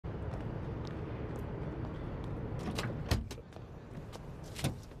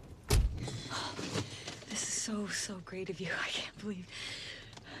so great of you. I can't believe...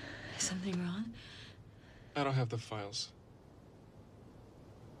 Is something wrong? I don't have the files.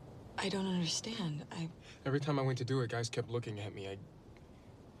 I don't understand. Every time I went to do it, guys kept looking at me.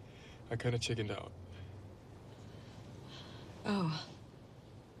 I kind of chickened out. Oh.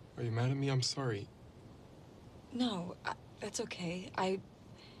 Are you mad at me? I'm sorry. No, that's okay.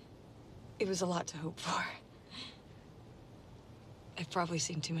 It was a lot to hope for. I've probably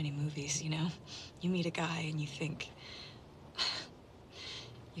seen too many movies, you know? You meet a guy and you think...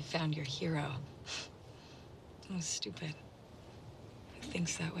 you found your hero. It was stupid. Who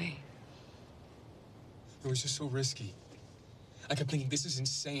thinks that way? It was just so risky. I kept thinking, this is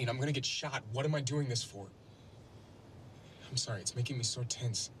insane. I'm gonna get shot. What am I doing this for? I'm sorry, it's making me so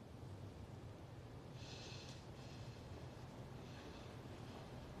tense.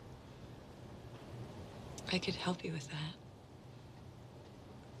 I could help you with that.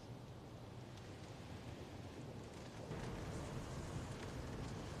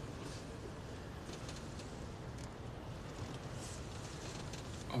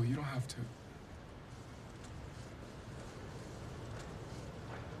 Oh, you don't have to.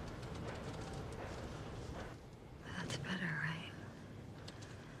 That's better, right?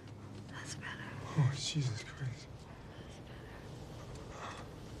 That's better. Oh, Jesus Christ.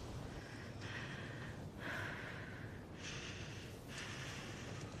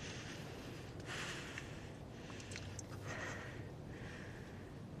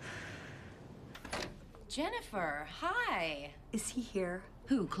 Jennifer, hi. Is he here?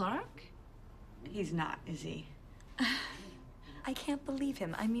 Who, Clark? He's not, is he? I can't believe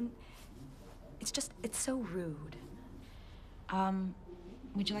him. I mean, it's so rude.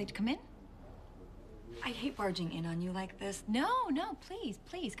 Would you like to come in? I hate barging in on you like this. No,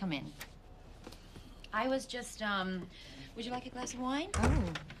 please come in. I was just, would you like a glass of wine? Oh,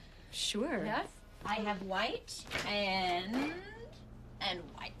 sure. Yes. I have white and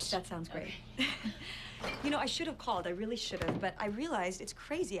white. That sounds great. Okay. You know, I should have called. I really should have. But I realized it's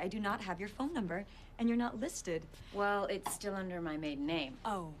crazy. I do not have your phone number, and you're not listed. Well, it's still under my maiden name.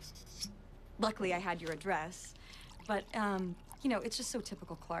 Oh. Luckily, I had your address. But, you know, it's just so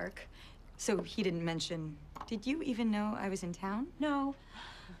typical Clark. So he didn't mention... Did you even know I was in town? No.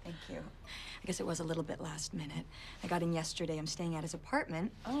 Thank you. I guess it was a little bit last minute. I got in yesterday. I'm staying at his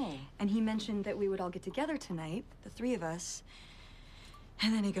apartment. Oh. And he mentioned that we would all get together tonight, the three of us.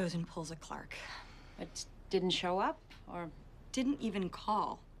 And then he goes and pulls a Clark. But didn't show up, or? Didn't even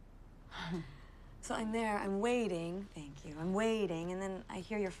call. So I'm there, I'm waiting. Thank you. I'm waiting, and then I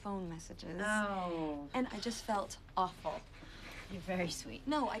hear your phone messages. Oh. And I just felt awful. You're very sweet.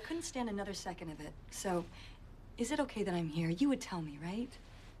 No, I couldn't stand another second of it. So, is it okay that I'm here? You would tell me, right?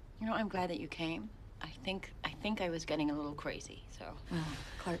 You know, I'm glad that you came. I think I was getting a little crazy, so. Well,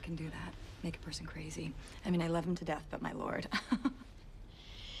 Clark can do that. Make a person crazy. I mean, I love him to death, but my lord.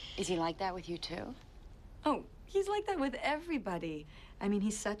 Is he like that with you, too? Oh, he's like that with everybody. I mean,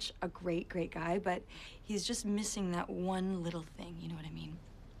 he's such a great, great guy, but he's just missing that one little thing, you know what I mean?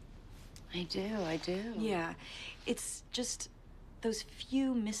 I do. Yeah, it's just those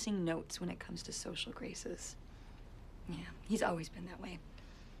few missing notes when it comes to social graces. Yeah, he's always been that way.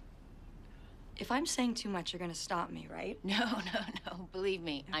 If I'm saying too much, you're gonna stop me, right? No. Believe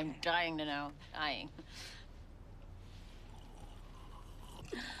me, okay. I'm dying to know. Dying.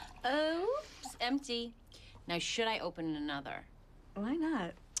 Oops, empty. Now, should I open another? Why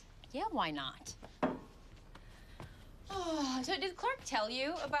not? Yeah, why not? Oh, so did Clark tell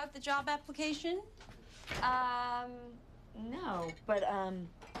you about the job application? No, but,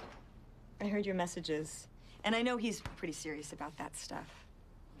 I heard your messages. And I know he's pretty serious about that stuff.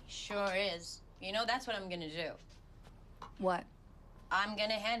 He sure is. You know, that's what I'm gonna do. What? I'm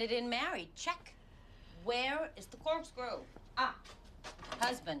gonna hand it in married. Check. Where is the corkscrew? Ah.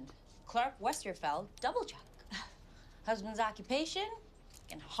 Husband, Clark Westerfeld, double check. Husband's occupation,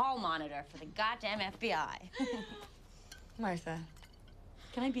 and hall monitor for the goddamn FBI. Martha,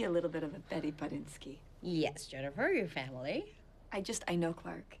 can I be a little bit of a Betty Budinsky? Yes, Jennifer, your family. I know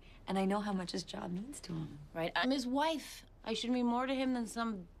Clark, and I know how much his job means to him. Right, I'm his wife. I should mean more to him than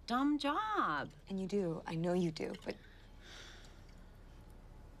some dumb job. And you do, I know you do, but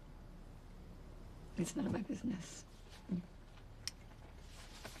it's none of my business.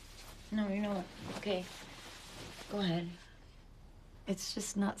 No, you know what? Okay. Go ahead. It's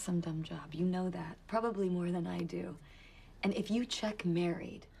just not some dumb job. You know that. Probably more than I do. And if you check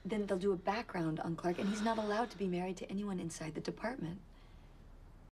married, then they'll do a background on Clark, and he's not allowed to be married to anyone inside the department.